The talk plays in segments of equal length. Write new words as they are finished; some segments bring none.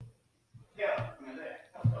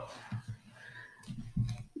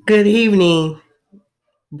Good evening,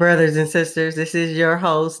 brothers and sisters. This is your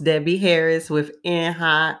host, Debbie Harris with In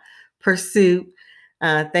Hot Pursuit.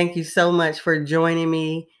 Thank you so much for joining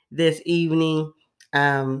me this evening.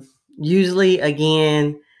 Usually,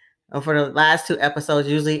 again, for the last two episodes,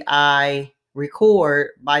 usually I record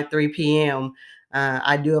by 3 p.m.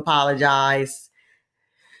 I do apologize.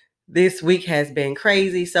 This week has been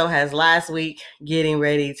crazy. So has last week, getting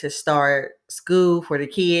ready to start school for the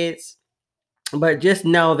kids. But just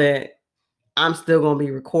know that I'm still going to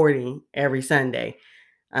be recording every Sunday.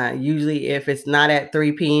 Usually, if it's not at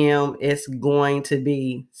 3 p.m., it's going to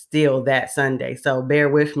be still that Sunday. So bear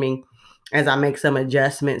with me as I make some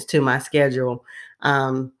adjustments to my schedule.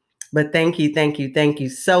 But thank you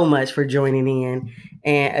so much for joining in.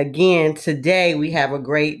 And again, today we have a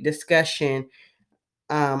great discussion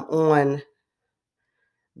on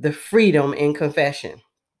the freedom in confession.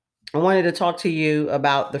 I wanted to talk to you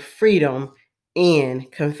about the freedom in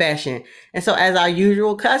confession. And so, as our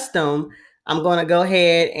usual custom, I'm going to go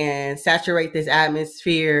ahead and saturate this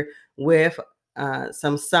atmosphere with a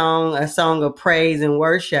song of praise and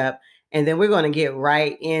worship. And then we're going to get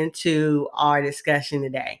right into our discussion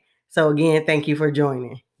today. So, again, thank you for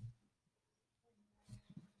joining.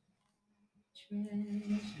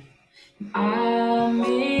 I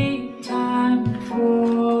make time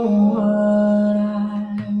for what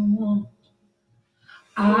I want.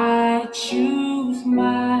 I choose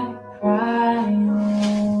my priorities.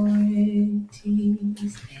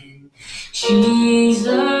 And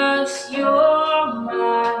Jesus, you're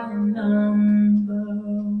my number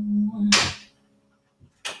one.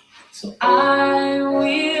 So I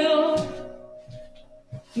will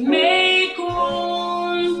make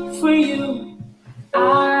room for you.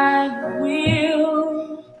 I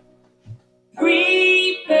will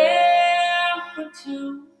prepare for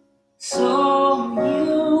two, so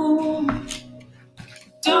you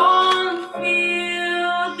don't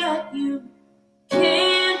feel that you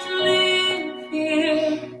can't live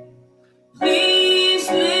here. Please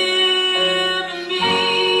live in me.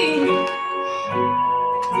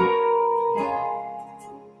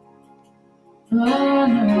 Oh,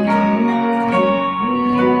 no.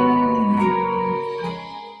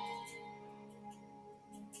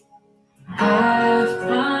 I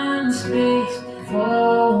find space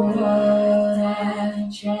for what I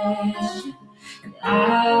treasure. I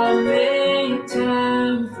make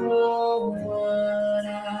time for what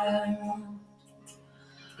I want.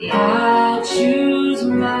 I choose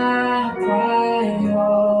my priorities.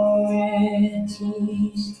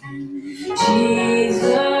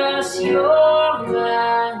 Jesus, you're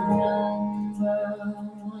my number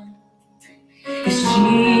one. 'Cause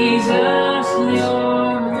Jesus,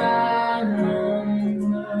 you're my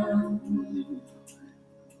number one.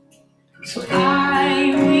 So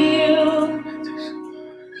I will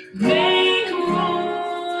make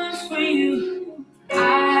room for you. I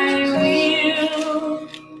will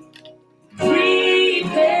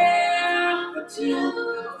prepare for two,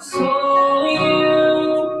 so you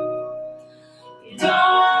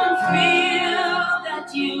don't feel that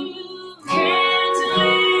you can't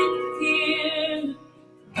live here.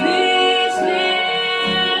 Please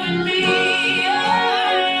live in me. I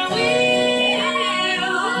will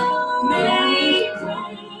make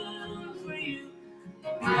room for you.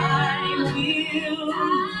 I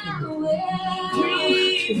will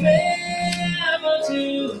prepare for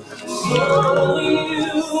two, so you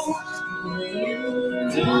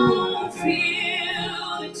don't feel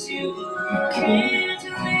that you can't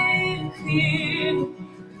live here.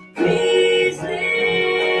 Please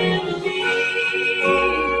live with me.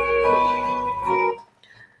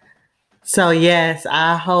 So, yes,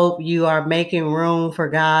 I hope you are making room for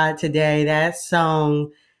God today. That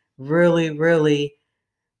song really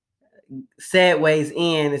segues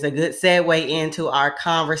in. It's a good segue into our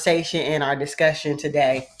conversation and our discussion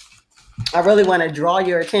today. I really want to draw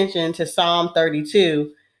your attention to Psalm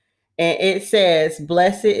 32. And it says,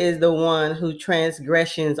 "Blessed is the one whose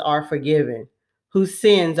transgressions are forgiven, whose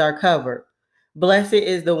sins are covered. Blessed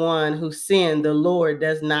is the one whose sin the Lord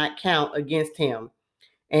does not count against him,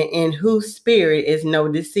 and in whose spirit is no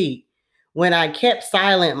deceit. When I kept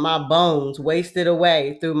silent, my bones wasted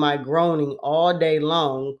away through my groaning all day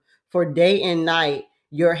long. For day and night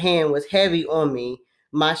your hand was heavy on me.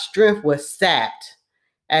 My strength was sapped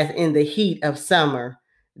as in the heat of summer.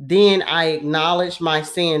 Then I acknowledged my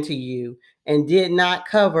sin to you and did not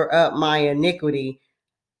cover up my iniquity.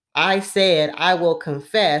 I said, I will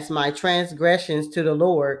confess my transgressions to the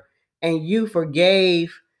Lord, and you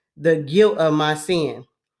forgave the guilt of my sin.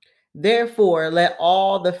 Therefore, let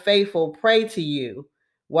all the faithful pray to you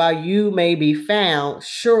while you may be found.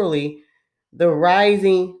 Surely the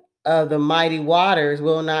rising of the mighty waters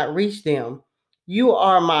will not reach them. You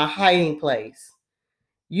are my hiding place.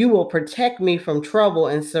 You will protect me from trouble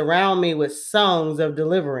and surround me with songs of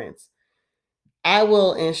deliverance. I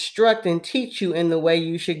will instruct and teach you in the way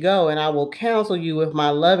you should go, and I will counsel you with my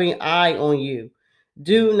loving eye on you.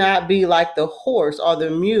 Do not be like the horse or the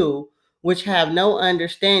mule, which have no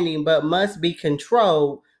understanding, but must be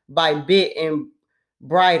controlled by bit and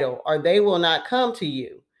bridle, or they will not come to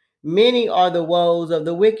you. Many are the woes of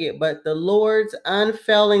the wicked, but the Lord's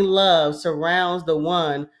unfailing love surrounds the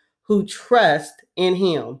one who trusts in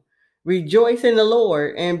him. Rejoice in the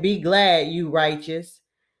Lord and be glad, you righteous.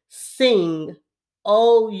 Sing,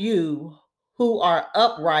 O you who are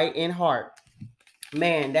upright in heart.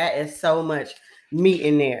 Man, that is so much meat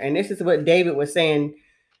in there. And this is what David was saying.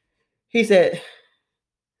 He said,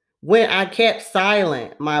 when I kept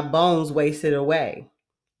silent, my bones wasted away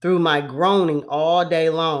through my groaning all day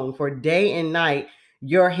long. For day and night,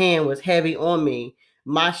 your hand was heavy on me.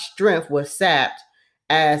 My strength was sapped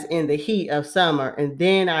as in the heat of summer. And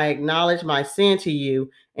then I acknowledged my sin to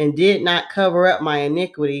you and did not cover up my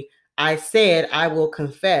iniquity. I said, I will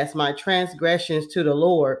confess my transgressions to the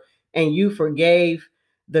Lord, and you forgave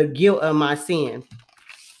the guilt of my sin.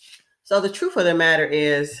 So the truth of the matter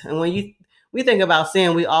is, and when we think about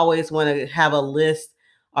sin, we always want to have a list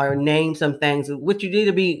or name some things. What you need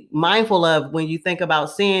to be mindful of when you think about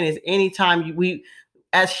sin is anytime we,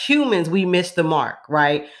 as humans, we miss the mark,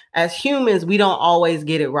 right? As humans, we don't always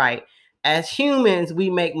get it right. As humans,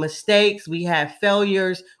 we make mistakes, we have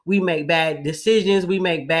failures, we make bad decisions, we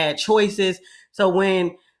make bad choices. So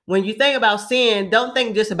when you think about sin, don't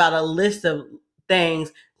think just about a list of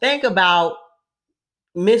things. Think about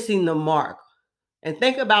missing the mark. And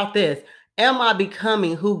think about this. Am I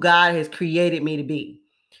becoming who God has created me to be?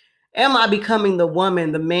 Am I becoming the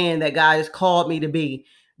woman, the man that God has called me to be?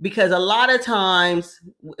 Because a lot of times,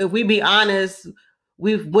 if we be honest,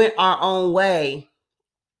 we've went our own way.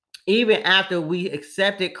 Even after we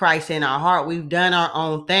accepted Christ in our heart, we've done our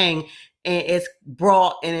own thing, and it's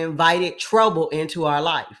brought and invited trouble into our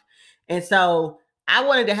life. And so I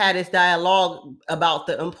wanted to have this dialogue about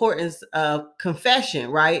the importance of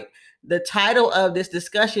confession, right? The title of this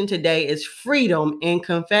discussion today is Freedom in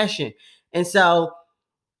Confession. And so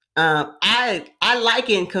I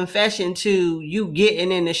liken confession to you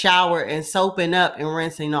getting in the shower and soaping up and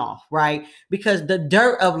rinsing off, right? Because the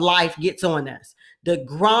dirt of life gets on us. The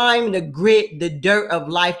grime, the grit, the dirt of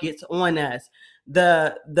life gets on us.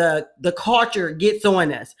 The culture gets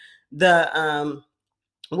on us. The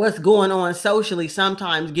what's going on socially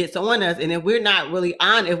sometimes gets on us. And if we're not really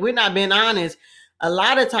honest, if we're not being honest, a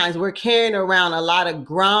lot of times we're carrying around a lot of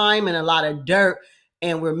grime and a lot of dirt,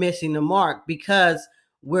 and we're missing the mark because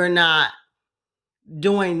we're not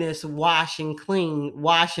doing this wash and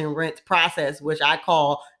rinse process, which I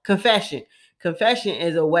call confession. Confession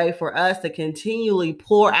is a way for us to continually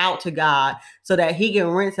pour out to God so that he can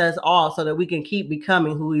rinse us off so that we can keep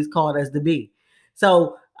becoming who he's called us to be.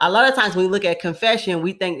 So a lot of times when we look at confession,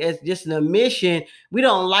 we think it's just an admission. We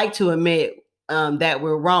don't like to admit that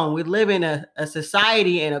we're wrong. We live in a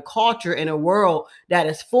society and a culture and a world that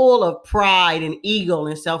is full of pride and ego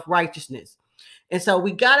and self-righteousness. And so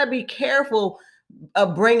we got to be careful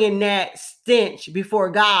of bringing that stench before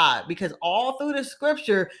God, because all through the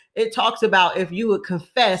scripture, it talks about if you would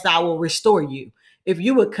confess, I will restore you. If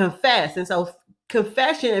you would confess. And so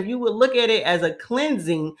confession, if you would look at it as a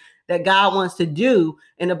cleansing that God wants to do,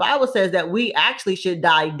 and the Bible says that we actually should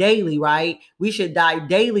die daily, right? We should die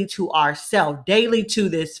daily to ourselves, daily to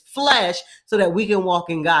this flesh, so that we can walk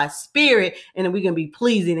in God's spirit and that we can be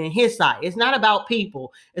pleasing in his sight. It's not about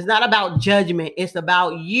people. It's not about judgment. It's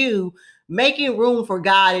about you making room for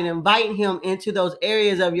God and inviting him into those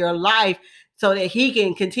areas of your life so that he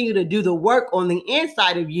can continue to do the work on the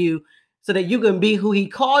inside of you so that you can be who he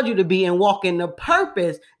called you to be and walk in the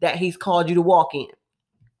purpose that he's called you to walk in.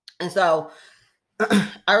 And so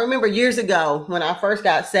I remember years ago when I first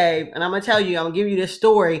got saved, and I'm going to tell you, I'm going to give you this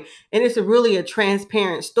story, and it's really a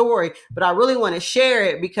transparent story, but I really want to share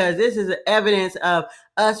it because this is evidence of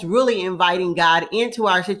us really inviting God into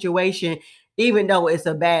our situation, even though it's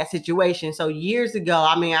a bad situation. So years ago,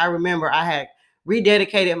 I remember I had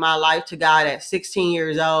rededicated my life to God at 16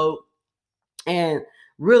 years old and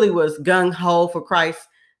really was gung-ho for Christ.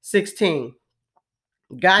 16.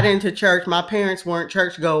 Got into church. My parents weren't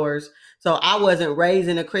churchgoers, so I wasn't raised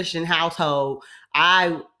in a Christian household.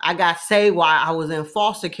 I got saved while I was in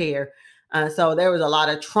foster care. So there was a lot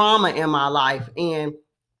of trauma in my life. And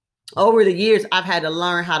over the years, I've had to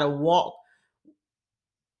learn how to walk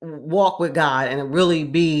with God and really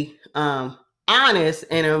be honest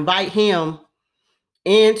and invite him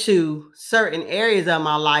into certain areas of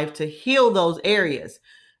my life to heal those areas.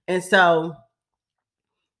 And so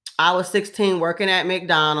I was 16 working at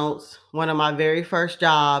McDonald's, one of my very first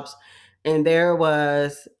jobs, and there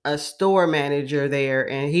was a store manager there,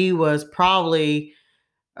 and he was probably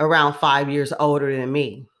around 5 years older than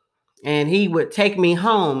me. And he would take me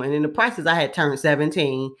home, and in the process, I had turned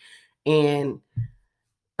 17, and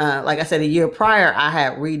like I said, a year prior, I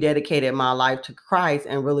had rededicated my life to Christ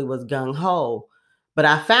and really was gung ho. But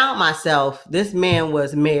I found myself, this man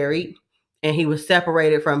was married and he was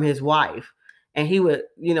separated from his wife. And he would,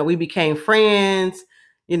 we became friends.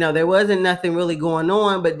 There wasn't nothing really going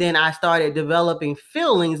on. But then I started developing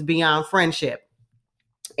feelings beyond friendship.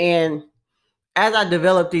 And as I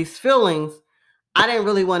developed these feelings, I didn't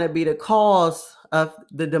really want to be the cause of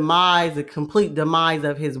the complete demise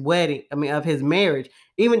of his of his marriage.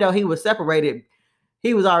 Even though he was separated,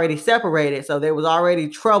 he was already separated. So there was already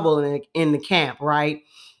trouble in the camp, right?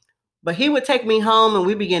 But he would take me home and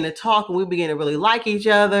we began to talk and we began to really like each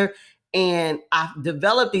other. And I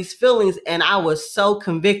developed these feelings and I was so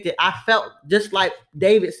convicted. I felt just like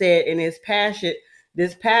David said in this passage,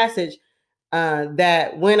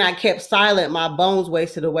 that when I kept silent, my bones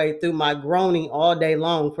wasted away through my groaning all day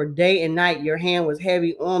long. For day and night, your hand was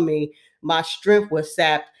heavy on me. My strength was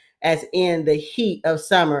sapped as in the heat of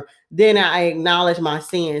summer. Then I acknowledged my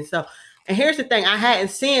sin. So, and here's the thing, I hadn't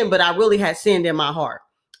sinned, but I really had sinned in my heart.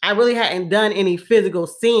 I really hadn't done any physical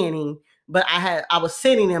sinning, but I was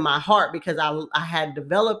sinning in my heart because I had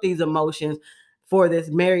developed these emotions for this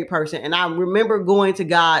married person. And I remember going to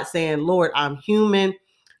God saying, Lord, I'm human.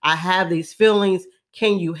 I have these feelings.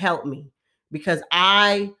 Can you help me? Because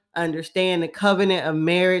I understand the covenant of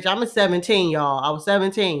marriage. I'm a 17, y'all. I was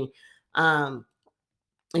 17.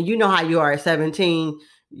 And you know how you are at 17.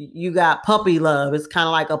 You got puppy love. It's kind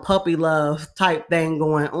of like a puppy love type thing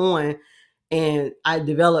going on. And I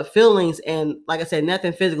developed feelings. And like I said,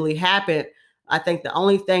 nothing physically happened. I think the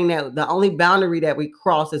only boundary that we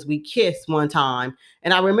crossed is we kissed one time.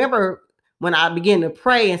 And I remember when I began to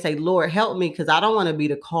pray and say, Lord, help me, because I don't want to be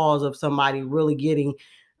the cause of somebody really getting,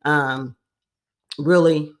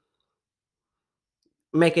 really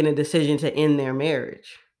making a decision to end their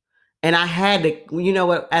marriage. And I had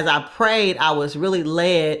to, as I prayed, I was really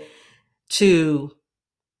led to,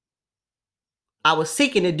 I was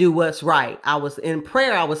seeking to do what's right. I was in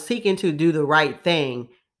prayer. I was seeking to do the right thing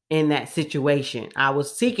in that situation. I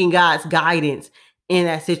was seeking God's guidance in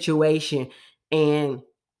that situation. And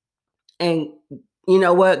you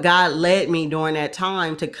know what? God led me during that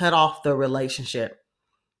time to cut off the relationship.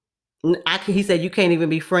 He said, you can't even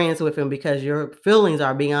be friends with him because your feelings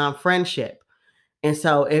are beyond friendship. And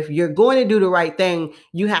so if you're going to do the right thing,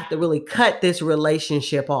 you have to really cut this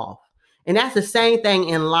relationship off. And that's the same thing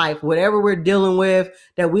in life. Whatever we're dealing with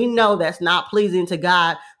that we know that's not pleasing to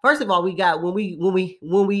God. First of all, we got when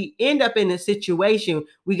we end up in a situation,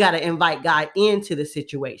 we got to invite God into the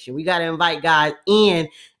situation. We got to invite God in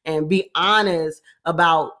and be honest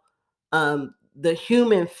about the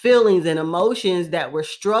human feelings and emotions that we're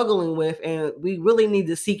struggling with, and we really need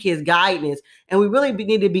to seek his guidance, and we really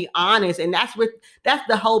need to be honest. And that's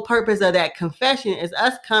the whole purpose of that confession, is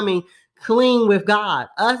us coming clean with God,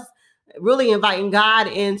 us really inviting God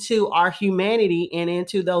into our humanity and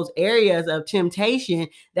into those areas of temptation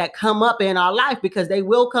that come up in our life, because they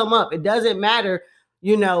will come up. It doesn't matter,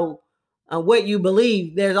 what you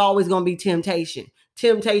believe, there's always going to be temptation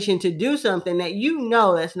to do something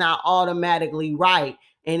that that's not automatically right.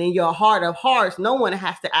 And in your heart of hearts, no one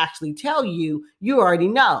has to actually tell you. You already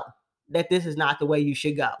know that this is not the way you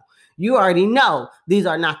should go. You already know these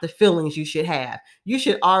are not the feelings you should have. You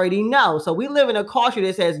should already know. So we live in a culture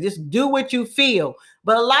that says just do what you feel.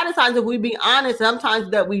 But a lot of times, if we be honest, sometimes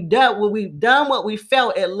that we've done what we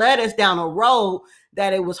felt, it led us down a road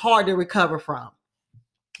that it was hard to recover from.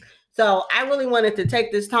 So I really wanted to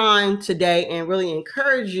take this time today and really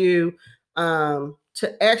encourage you to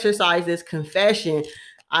exercise this confession.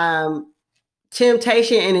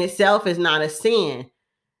 Temptation in itself is not a sin,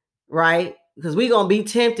 right? Because we're going to be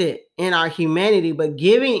tempted in our humanity, but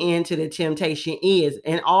giving in to the temptation is.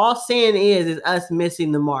 And all sin is us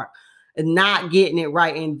missing the mark and not getting it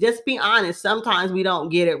right. And just be honest, sometimes we don't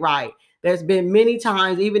get it right. There's been many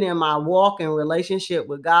times, even in my walk and relationship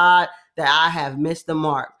with God, that I have missed the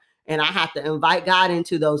mark. And I have to invite God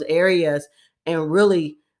into those areas and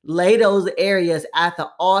really lay those areas at the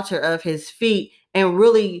altar of his feet and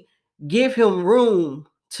really give him room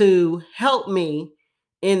to help me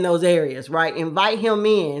in those areas, right? Invite him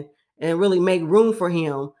in and really make room for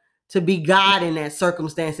him to be God in that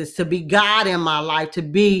circumstances, to be God in my life, to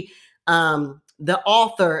be the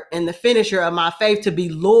author and the finisher of my faith to be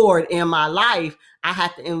Lord in my life, I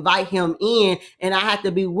have to invite him in, and I have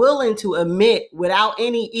to be willing to admit without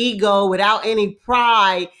any ego, without any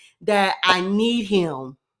pride, that I need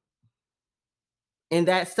him. And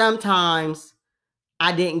that sometimes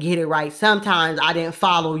I didn't get it right. Sometimes I didn't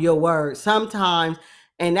follow your word. Sometimes,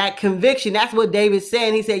 and that conviction, that's what David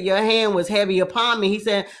said. He said, your hand was heavy upon me. He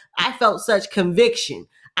said, I felt such conviction.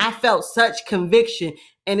 I felt such conviction.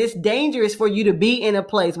 And it's dangerous for you to be in a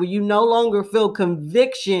place where you no longer feel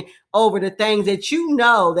conviction over the things that you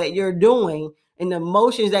know that you're doing and the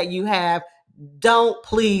emotions that you have don't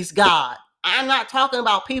please God. I'm not talking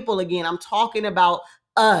about people again. I'm talking about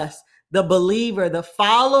us, the believer, the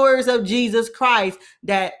followers of Jesus Christ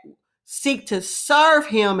that seek to serve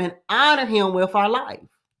him and honor him with our life.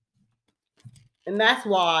 And that's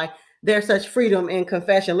why there's such freedom in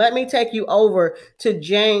confession. Let me take you over to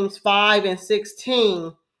James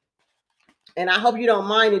 5:16. And I hope you don't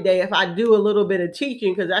mind today if I do a little bit of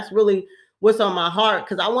teaching, because that's really what's on my heart.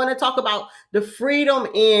 Because I want to talk about the freedom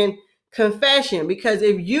in confession. Because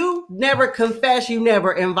if you never confess, you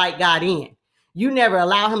never invite God in. You never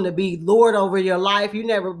allow him to be Lord over your life. You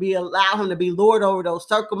never allow him to be Lord over those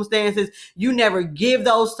circumstances. You never give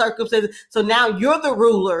those circumstances. So now you're the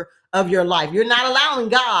ruler of your life. You're not allowing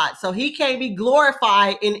God. So he can't be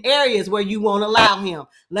glorified in areas where you won't allow him.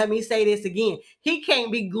 Let me say this again. He can't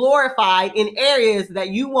be glorified in areas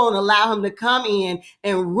that you won't allow him to come in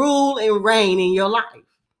and rule and reign in your life.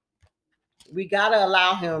 We got to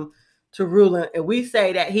allow him to rule. If we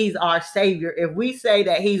say that he's our savior, if we say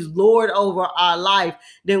that he's Lord over our life,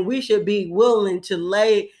 then we should be willing to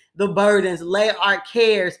lay the burdens, lay our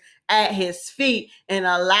cares at his feet and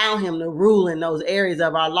allow him to rule in those areas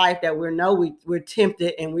of our life that we know we're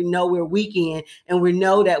tempted and we know we're weak in, and we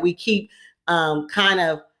know that we keep kind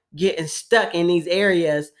of getting stuck in these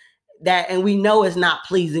areas that, and we know it's not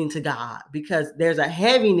pleasing to God, because there's a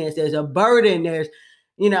heaviness, there's a burden, there's,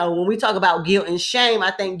 you know, when we talk about guilt and shame,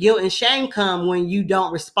 I think guilt and shame come when you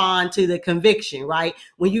don't respond to the conviction, right?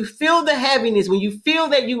 When you feel the heaviness, when you feel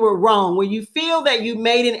that you were wrong, when you feel that you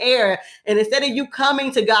made an error, and instead of you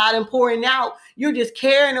coming to God and pouring out, you're just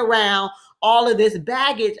carrying around all of this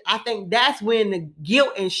baggage. I think that's when the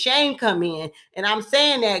guilt and shame come in. And I'm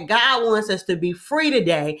saying that God wants us to be free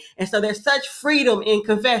today. And so there's such freedom in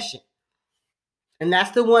confession. And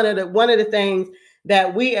that's one of the things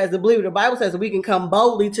that we as the believer, the Bible says that we can come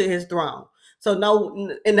boldly to his throne. So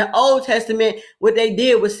no, in the Old Testament, what they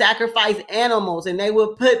did was sacrifice animals, and they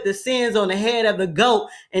would put the sins on the head of the goat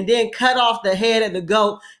and then cut off the head of the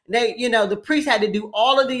goat. They, you know, the priest had to do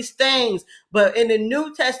all of these things. But in the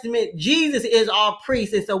New Testament, Jesus is our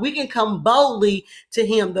priest. And so we can come boldly to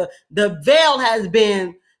him. The veil has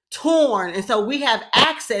been torn, and so we have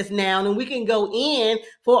access now, and we can go in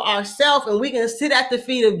for ourselves, and we can sit at the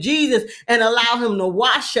feet of Jesus and allow him to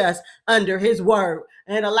wash us under his word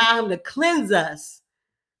and allow him to cleanse us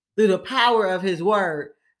through the power of his word,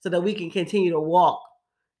 so that we can continue to walk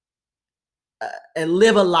and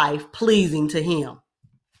live a life pleasing to him.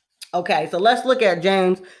 Okay, so let's look at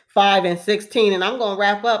James 5:16, and I'm going to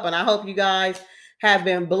wrap up, and I hope you guys have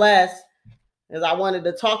been blessed, as I wanted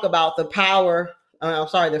to talk about the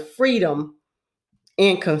freedom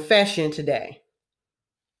in confession today.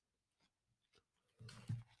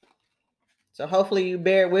 So hopefully you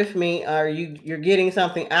bear with me, or you're getting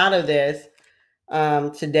something out of this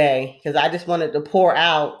today, because I just wanted to pour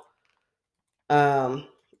out. And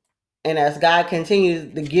as God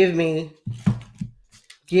continues to give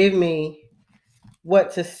me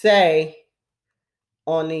what to say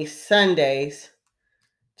on these Sundays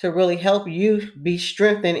to really help you be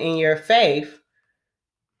strengthened in your faith,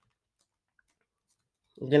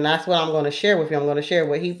 then that's what I'm going to share with you. I'm going to share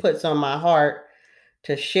what he puts on my heart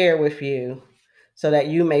to share with you, so that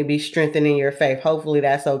you may be strengthened in your faith. Hopefully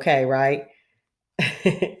that's okay, right?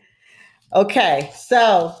 Okay,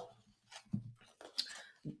 so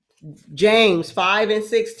James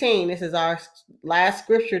 5:16, this is our last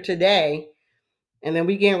scripture today, and then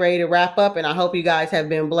we getting ready to wrap up, and I hope you guys have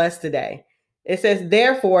been blessed today. It says,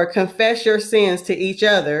 therefore, confess your sins to each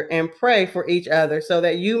other and pray for each other so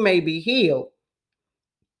that you may be healed.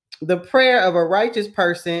 The prayer of a righteous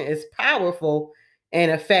person is powerful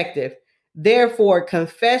and effective. Therefore,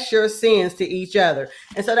 confess your sins to each other.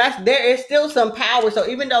 And so there is still some power. So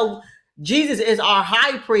even though Jesus is our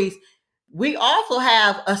high priest, we also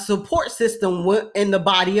have a support system in the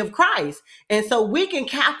body of Christ. And so we can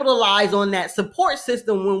capitalize on that support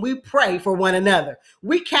system when we pray for one another.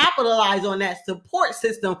 We capitalize on that support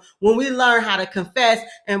system when we learn how to confess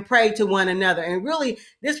and pray to one another. And really,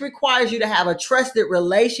 this requires you to have a trusted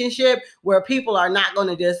relationship where people are not going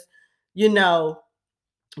to just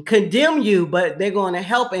condemn you, but they're going to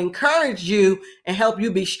help encourage you and help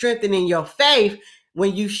you be strengthened in your faith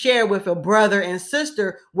when you share with a brother and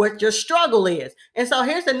sister what your struggle is. And so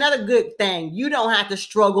here's another good thing. You don't have to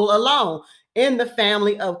struggle alone. In the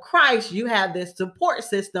family of Christ, you have this support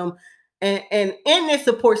system. And in this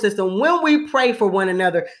support system, when we pray for one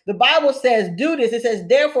another, the Bible says, do this. It says,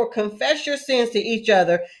 therefore, confess your sins to each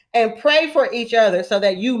other and pray for each other so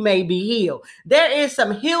that you may be healed. There is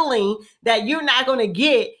some healing that you're not going to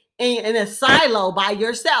get in a silo by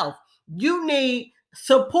yourself. You need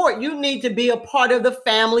support. You need to be a part of the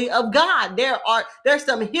family of God. There's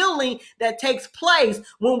some healing that takes place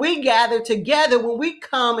when we gather together, when we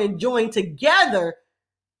come and join together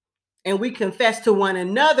and we confess to one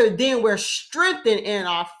another. Then we're strengthened in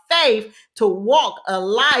our faith to walk a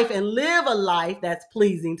life and live a life that's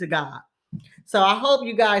pleasing to God. So I hope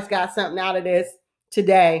you guys got something out of this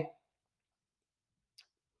today.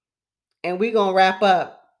 And we're going to wrap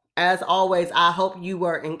up. As always, I hope you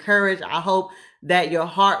were encouraged. I hope that your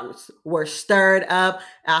hearts were stirred up.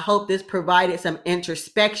 I hope this provided some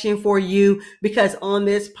introspection for you, because on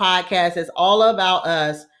this podcast, it's all about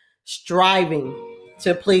us striving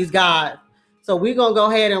to please God. So we're going to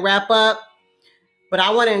go ahead and wrap up. But I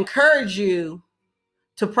want to encourage you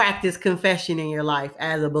to practice confession in your life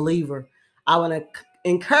as a believer. I want to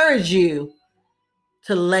encourage you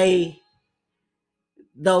to lay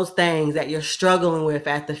those things that you're struggling with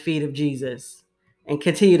at the feet of Jesus and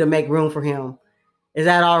continue to make room for him. Is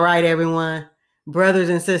that all right, everyone? Brothers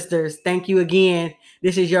and sisters, thank you again.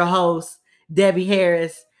 This is your host, Debbie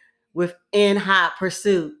Harris, with In Hot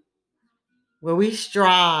Pursuit, where we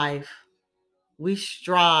strive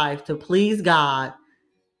to please God.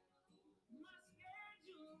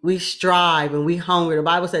 We strive and we hunger. The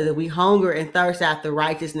Bible says that we hunger and thirst after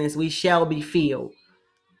righteousness, we shall be filled.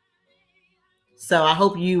 So I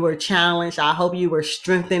hope you were challenged. I hope you were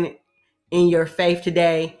strengthened in your faith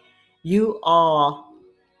today. You all,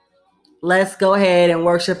 let's go ahead and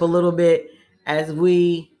worship a little bit as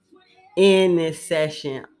we end this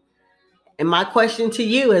session. And my question to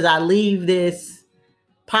you as I leave this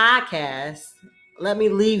podcast, let me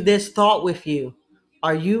leave this thought with you.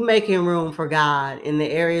 Are you making room for God in the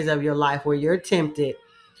areas of your life where you're tempted?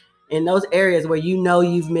 In those areas where you know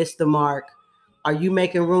you've missed the mark, are you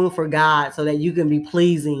making room for God so that you can be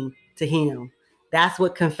pleasing to him? That's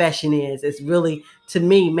what confession is. It's really, to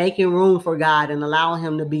me, making room for God and allowing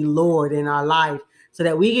him to be Lord in our life so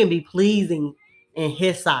that we can be pleasing in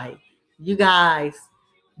his sight. You guys,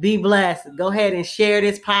 be blessed. Go ahead and share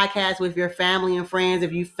this podcast with your family and friends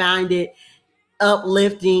if you find it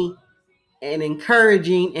uplifting and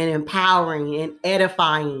encouraging and empowering and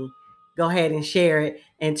edifying. Go ahead and share it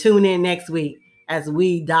and tune in next week as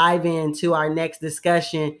we dive into our next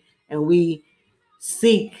discussion and we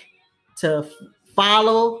seek to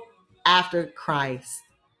follow after Christ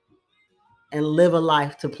and live a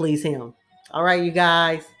life to please him. All right, you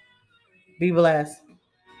guys, be blessed.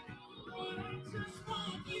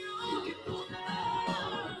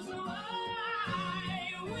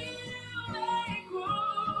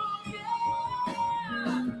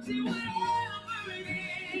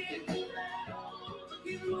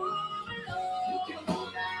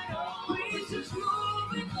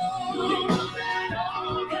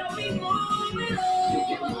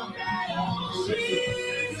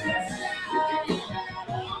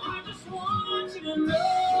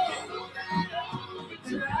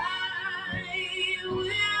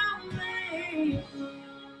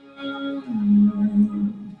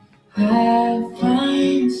 I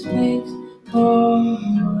find space for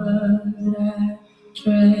what I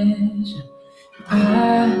treasure.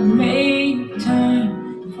 I make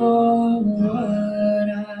time for what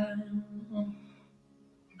I want.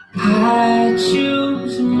 I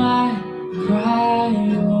choose my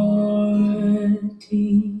priorities.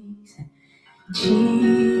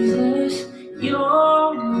 Jesus,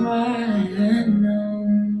 you're my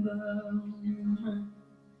number one.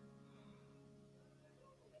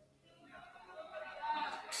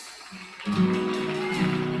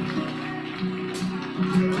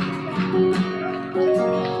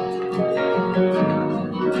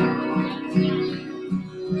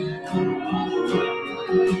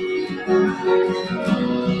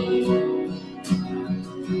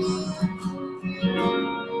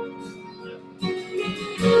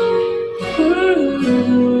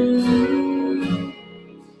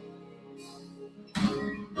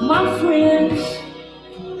 My friends,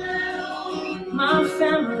 my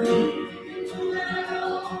family,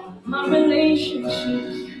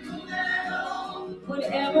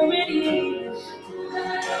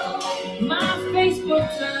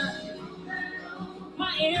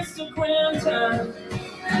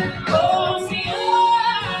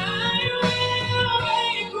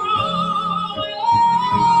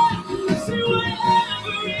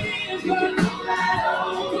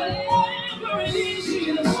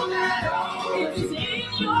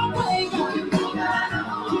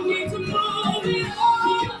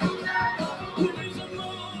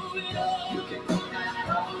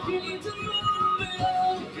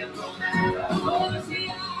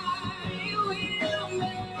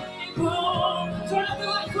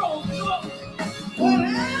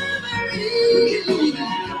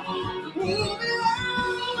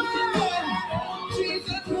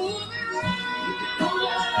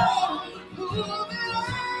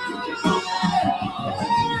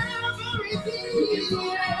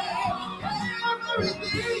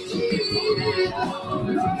 everything, Jesus.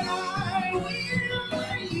 Lord, I will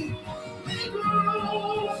make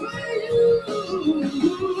room for you.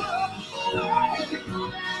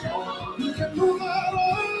 You can move that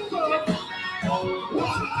over.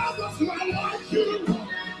 What others not like you?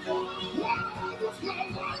 What others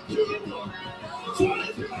not like you? So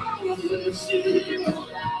if I was received, I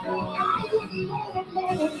wouldn't know it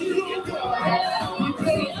more than you. Because I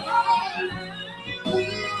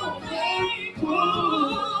will make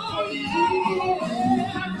room for you.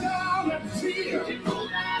 I gotta see everything.